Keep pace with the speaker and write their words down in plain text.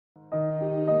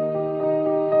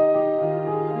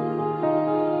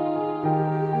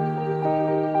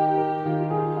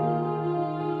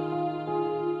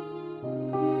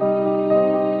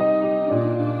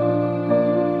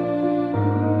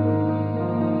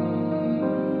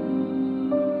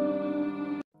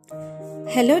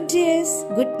Hello dears,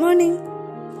 good morning.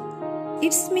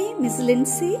 It's me, Miss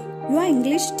Lincy, your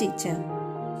English teacher.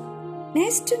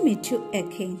 Nice to meet you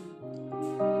again.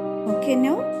 Okay,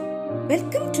 now,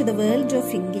 welcome to the world of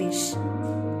English.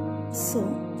 So,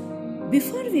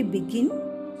 before we begin,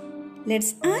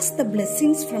 let's ask the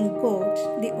blessings from God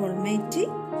the Almighty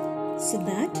so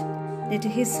that let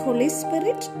His Holy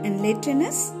Spirit enlighten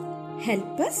us,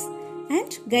 help us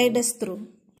and guide us through.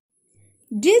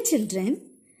 Dear children,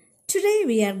 today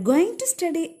we are going to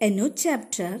study a new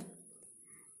chapter,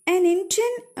 an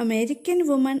Indian-American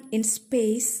woman in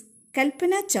space,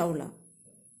 Kalpana Chawla.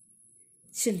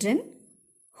 Children,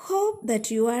 hope that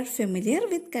you are familiar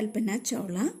with Kalpana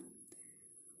Chawla,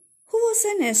 who was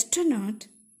an astronaut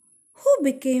who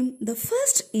became the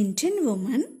first Indian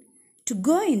woman to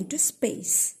go into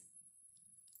space.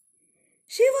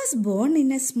 She was born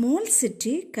in a small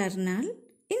city, Karnal,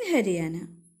 in Haryana.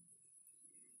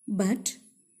 But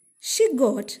she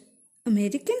got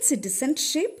American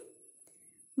citizenship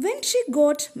when she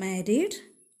got married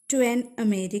to an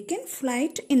American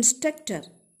flight instructor.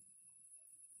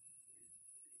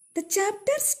 The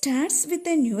chapter starts with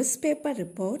a newspaper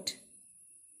report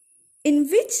in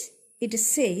which it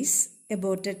says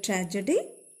about a tragedy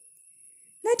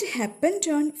that happened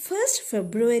on 1st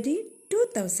February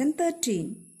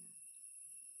 2013.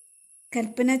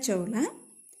 Kalpana Chawla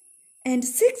and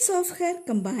 6 of her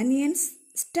companions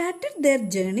started their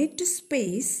journey to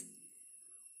space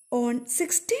on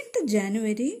 16th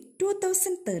January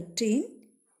 2013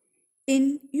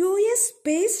 in US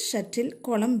Space Shuttle,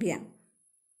 Columbia.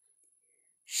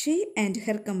 She and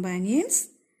her companions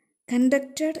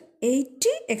conducted 80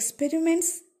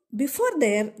 experiments before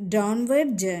their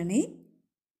downward journey,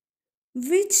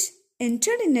 which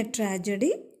ended in a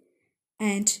tragedy,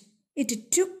 and it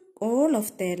took all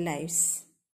of their lives.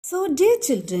 So, dear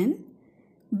children,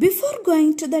 before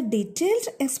going to the detailed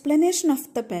explanation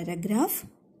of the paragraph,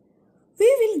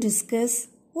 we will discuss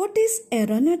what is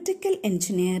aeronautical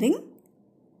engineering,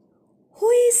 who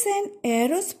is an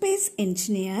aerospace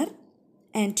engineer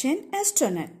and an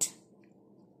astronaut.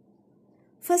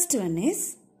 First one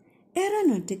is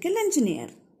aeronautical engineer.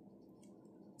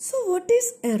 So what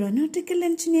is aeronautical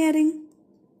engineering?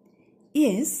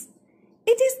 Yes,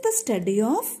 it is the study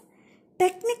of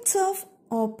techniques of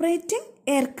operating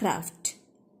aircraft.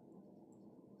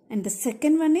 And the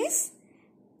second one is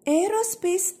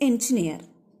aerospace engineer.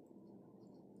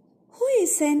 Who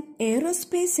is an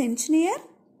aerospace engineer?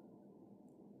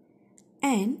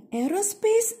 An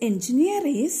aerospace engineer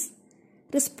is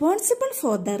responsible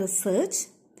for the research,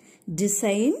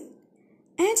 design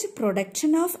and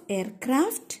production of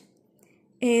aircraft,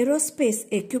 aerospace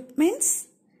equipments,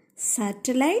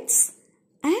 satellites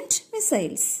and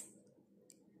missiles.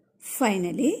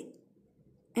 Finally,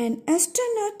 an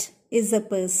astronaut is a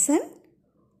person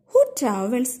who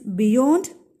travels beyond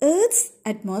Earth's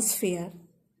atmosphere.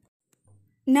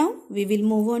 Now we will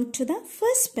move on to the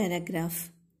first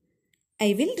paragraph.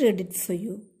 I will read it for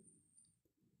you.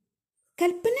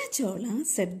 Kalpana Chawla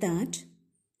said that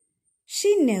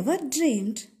she never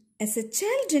dreamed as a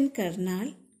child in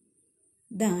Karnal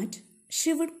that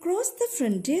she would cross the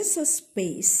frontiers of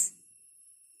space.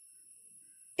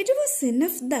 It was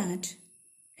enough that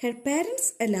her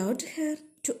parents allowed her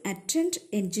to attend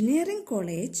engineering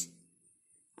college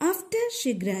after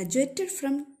she graduated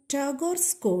from Tagore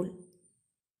School.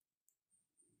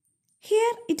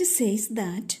 Here it says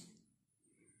that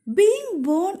being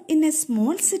born in a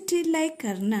small city like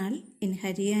Karnal in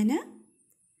Haryana,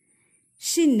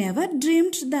 she never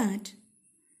dreamed that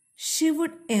she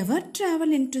would ever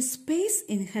travel into space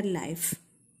in her life.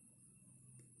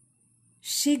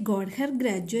 She got her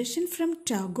graduation from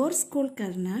Tagore School,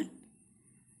 Karnal,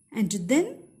 and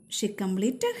then she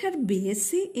completed her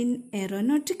BSc in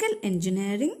Aeronautical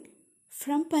Engineering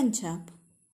from Punjab.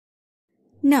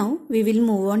 Now we will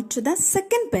move on to the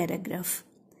second paragraph.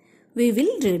 We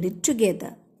will read it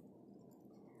together.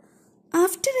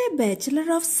 After a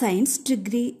Bachelor of Science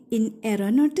degree in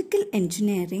Aeronautical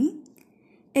Engineering,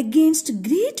 against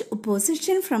great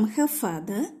opposition from her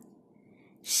father,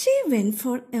 she went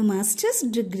for a master's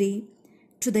degree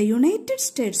to the United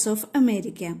States of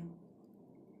America.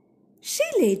 She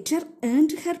later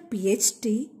earned her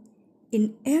PhD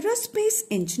in aerospace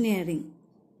engineering.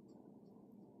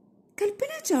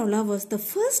 Kalpana Chawla was the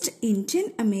first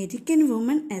Indian-American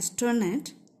woman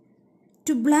astronaut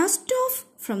to blast off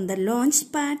from the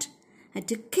launch pad at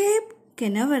Cape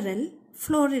Canaveral,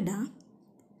 Florida,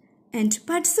 and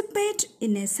participate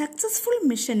in a successful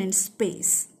mission in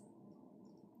space.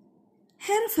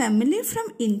 Her family from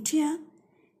India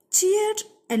cheered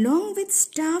along with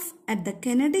staff at the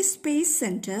Kennedy Space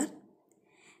Center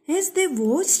as they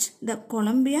watched the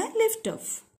Columbia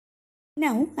liftoff.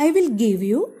 Now I will give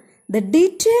you the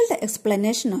detailed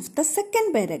explanation of the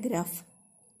second paragraph.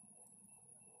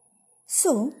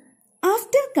 So,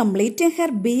 after completing her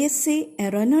BSc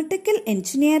Aeronautical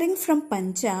Engineering from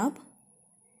Punjab,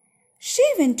 she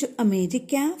went to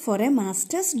America for a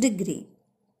master's degree.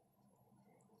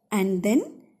 And then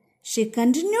she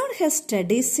continued her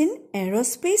studies in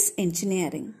aerospace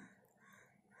engineering.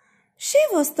 She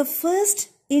was the first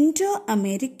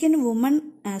Indo-American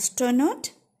woman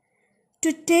astronaut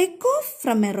to take off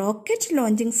from a rocket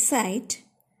launching site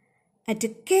at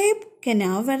Cape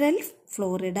Canaveral,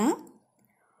 Florida,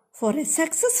 for a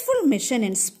successful mission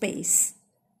in space.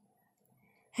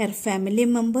 Her family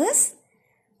members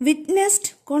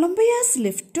witnessed Columbia's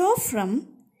liftoff from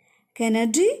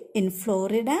Kennedy in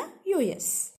Florida,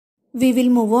 US. We will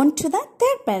move on to the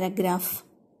third paragraph.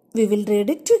 We will read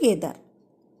it together.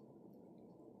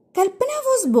 Kalpana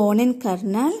was born in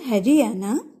Karnal,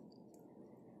 Haryana,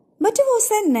 but was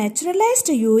a naturalized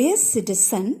US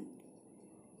citizen,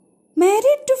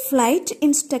 married to flight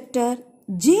instructor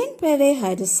Jean-Pierre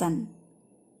Harrison.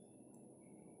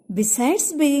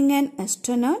 Besides being an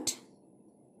astronaut,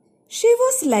 she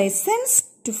was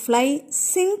licensed to fly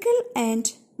single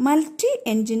and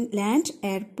multi-engine land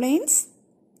airplanes,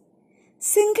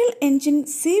 single-engine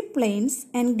seaplanes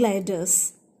and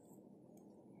gliders.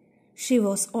 She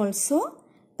was also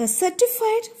a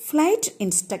certified flight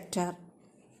instructor.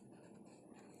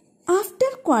 After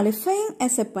qualifying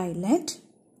as a pilot,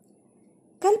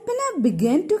 Kalpana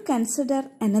began to consider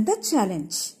another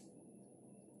challenge,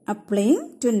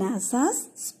 applying to NASA's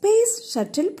Space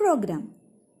Shuttle program.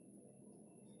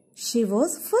 She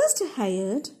was first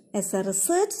hired as a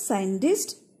research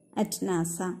scientist at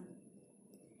NASA.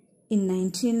 In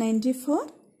 1994,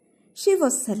 she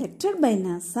was selected by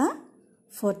NASA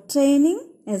for training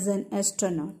as an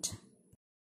astronaut.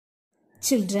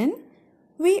 Children,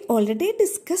 we already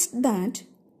discussed that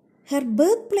her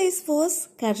birthplace was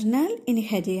Karnal in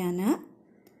Haryana,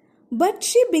 but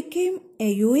she became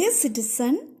a US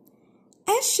citizen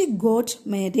as she got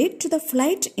married to the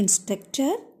flight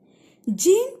instructor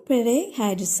Jean-Pierre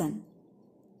Harrison.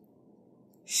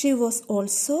 She was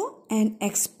also an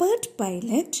expert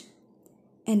pilot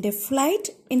and a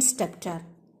flight instructor.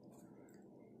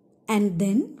 And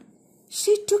then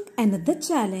she took another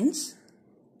challenge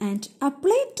and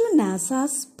applied to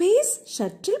NASA's Space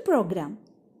Shuttle program.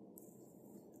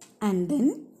 And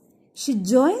then she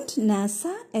joined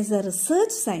NASA as a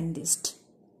research scientist.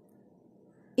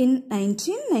 In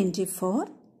 1994,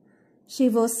 she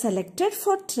was selected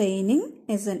for training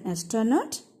as an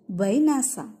astronaut by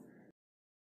NASA.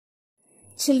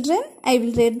 Children, I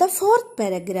will read the fourth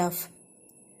paragraph.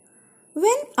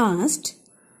 When asked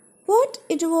what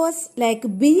it was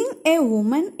like being a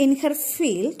woman in her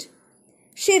field,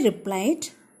 she replied,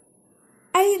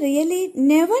 "I really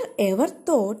never ever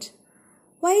thought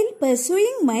while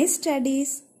pursuing my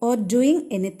studies or doing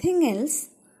anything else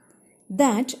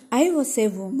that I was a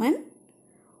woman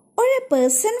or a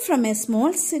person from a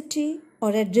small city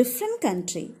or a different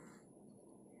country.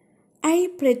 I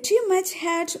pretty much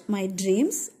had my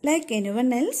dreams like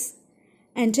anyone else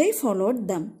and I followed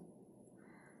them.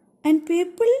 And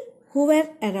people who were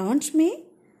around me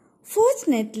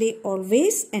fortunately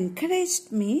always encouraged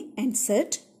me and said,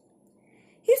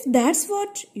 'If that's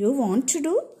what you want to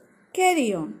do, carry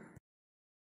on.'"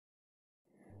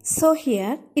 So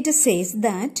here it says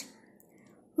that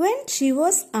when she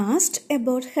was asked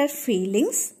about her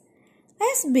feelings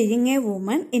as being a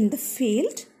woman in the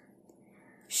field,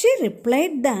 she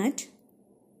replied that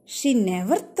she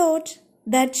never thought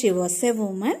that she was a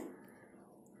woman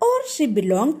or she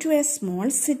belonged to a small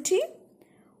city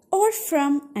or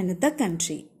from another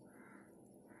country.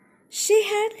 She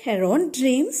had her own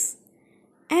dreams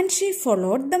and she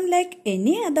followed them like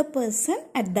any other person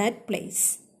at that place.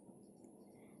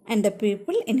 And the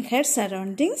people in her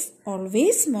surroundings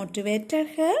always motivated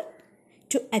her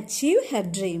to achieve her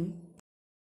dream.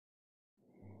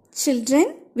 Children,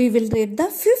 we will read the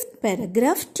fifth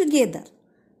paragraph together.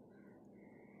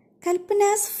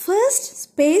 Kalpana's first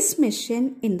space mission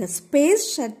in the Space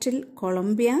Shuttle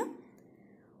Columbia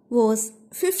was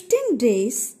 15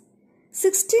 days,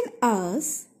 16 hours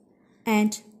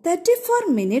and 34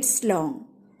 minutes long.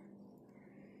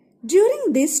 During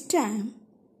this time,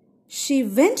 she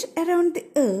went around the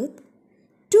Earth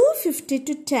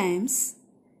 252 times,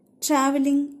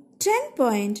 traveling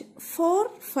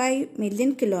 10.45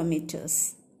 million kilometers.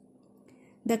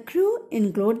 The crew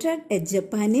included a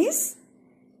Japanese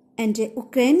and a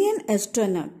Ukrainian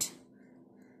astronaut.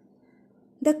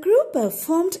 The crew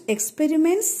performed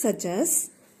experiments such as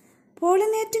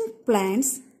pollinating plants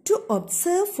to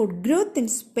observe food growth in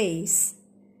space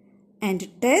and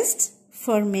test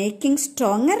for making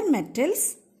stronger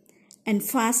metals and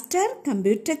faster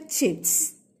computer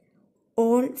chips,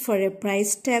 all for a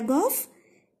price tag of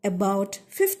about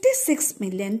 $56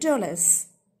 million.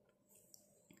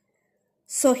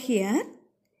 So here,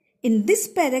 in this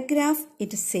paragraph,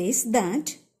 it says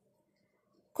that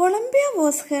Columbia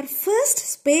was her first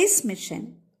space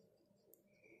mission.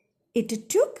 It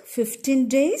took 15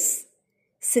 days,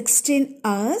 16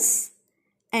 hours,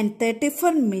 and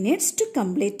 34 minutes to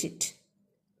complete it.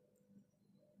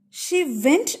 She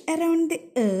went around the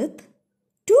Earth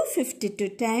 252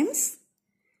 times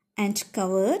and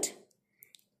covered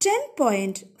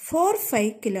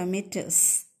 10.45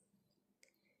 kilometers.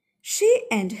 She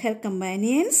and her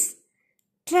companions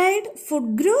tried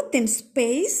food growth in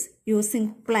space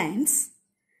using plants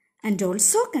and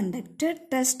also conducted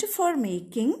tests for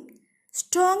making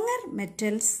stronger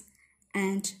metals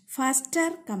and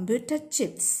faster computer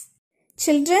chips.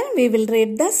 Children, we will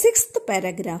read the 6th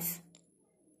paragraph.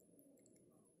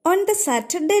 On the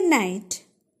Saturday night,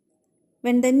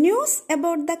 when the news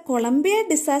about the Columbia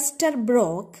disaster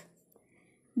broke,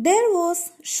 there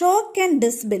was shock and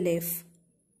disbelief.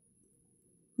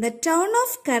 The town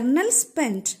of Karnal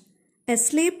spent a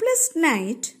sleepless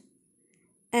night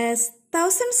as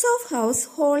thousands of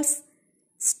households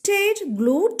stayed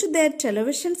glued to their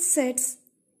television sets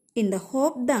in the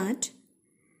hope that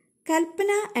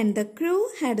Kalpana and the crew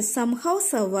had somehow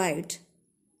survived.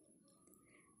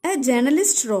 A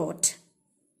journalist wrote,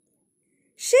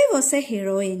 "She was a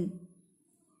heroine.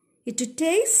 It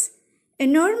takes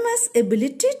enormous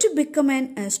ability to become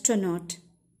an astronaut.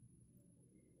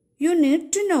 You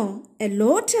need to know a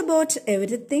lot about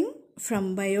everything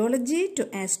from biology to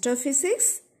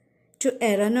astrophysics to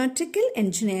aeronautical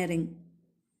engineering.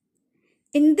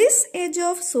 In this age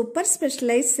of super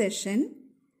specialization,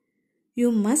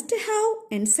 you must have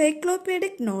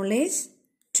encyclopedic knowledge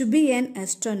to be an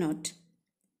astronaut.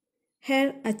 Her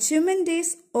achievement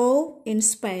is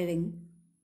awe-inspiring."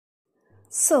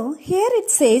 So here it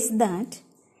says that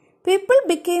people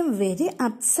became very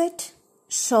upset,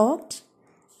 shocked,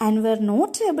 and were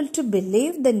not able to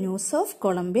believe the news of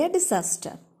Columbia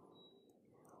disaster.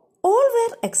 All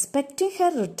were expecting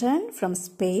her return from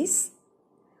space,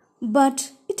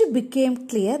 but it became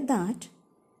clear that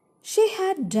she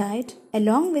had died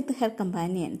along with her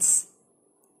companions.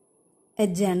 A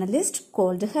journalist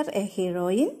called her a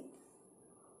heroine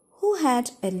who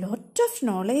had a lot of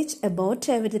knowledge about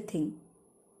everything.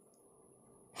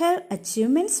 Her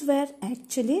achievements were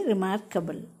actually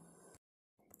remarkable.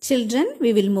 Children,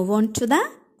 we will move on to the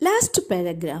last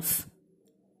paragraph.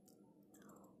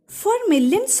 For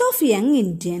millions of young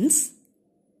Indians,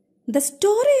 the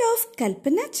story of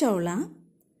Kalpana Chawla,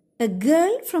 a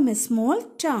girl from a small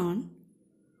town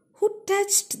who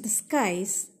touched the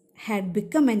skies, had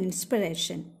become an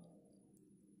inspiration.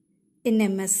 In a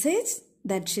message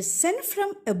that she sent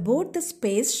from aboard the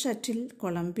space shuttle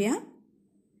Columbia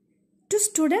to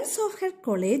students of her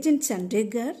college in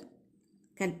Chandigarh,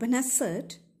 Kalpana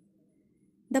said,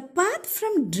 "The path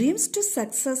from dreams to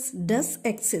success does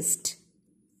exist.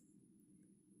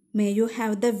 May you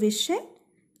have the vision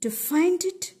to find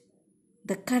it,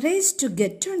 the courage to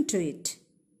get onto it.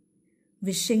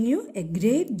 Wishing you a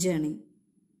great journey.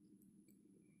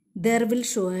 There will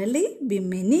surely be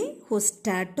many who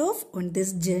start off on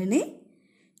this journey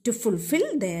to fulfill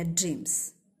their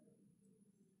dreams."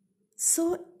 So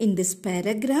in this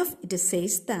paragraph it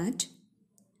says that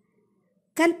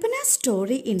Kalpana's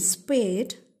story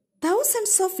inspired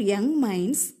thousands of young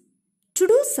minds to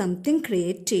do something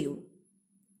creative.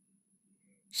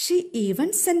 She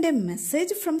even sent a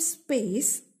message from space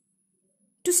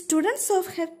to students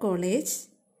of her college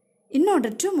in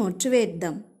order to motivate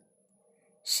them.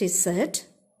 She said,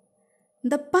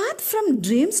 "The path from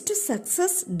dreams to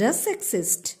success does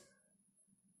exist.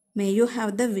 May you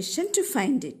have the vision to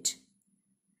find it,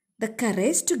 the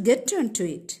courage to get onto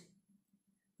it.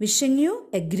 Wishing you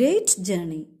a great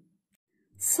journey."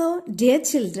 So, dear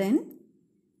children,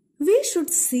 we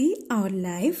should see our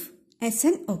life as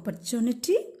an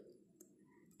opportunity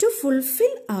to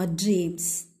fulfill our dreams.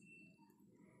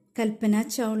 Kalpana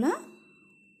Chawla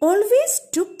always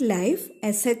took life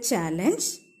as a challenge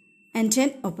and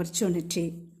an opportunity.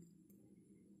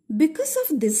 Because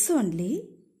of this only,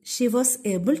 she was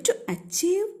able to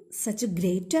achieve such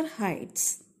greater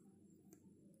heights.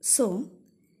 So,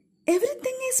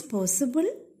 everything is possible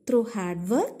through hard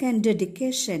work and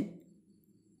dedication.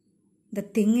 The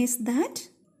thing is that,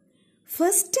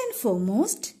 first and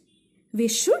foremost, we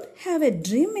should have a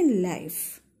dream in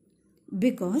life,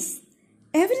 because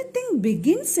everything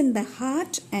begins in the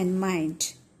heart and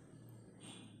mind.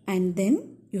 and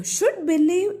then you should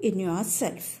believe in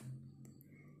yourself.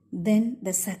 Then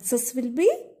the success will be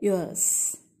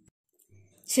yours.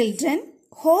 Children,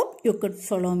 hope you could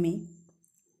follow me.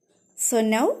 So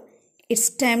now it's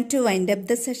time to wind up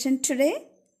the session today.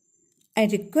 I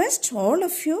request all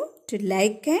of you to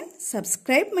like and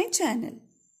subscribe my channel.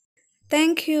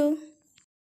 Thank you.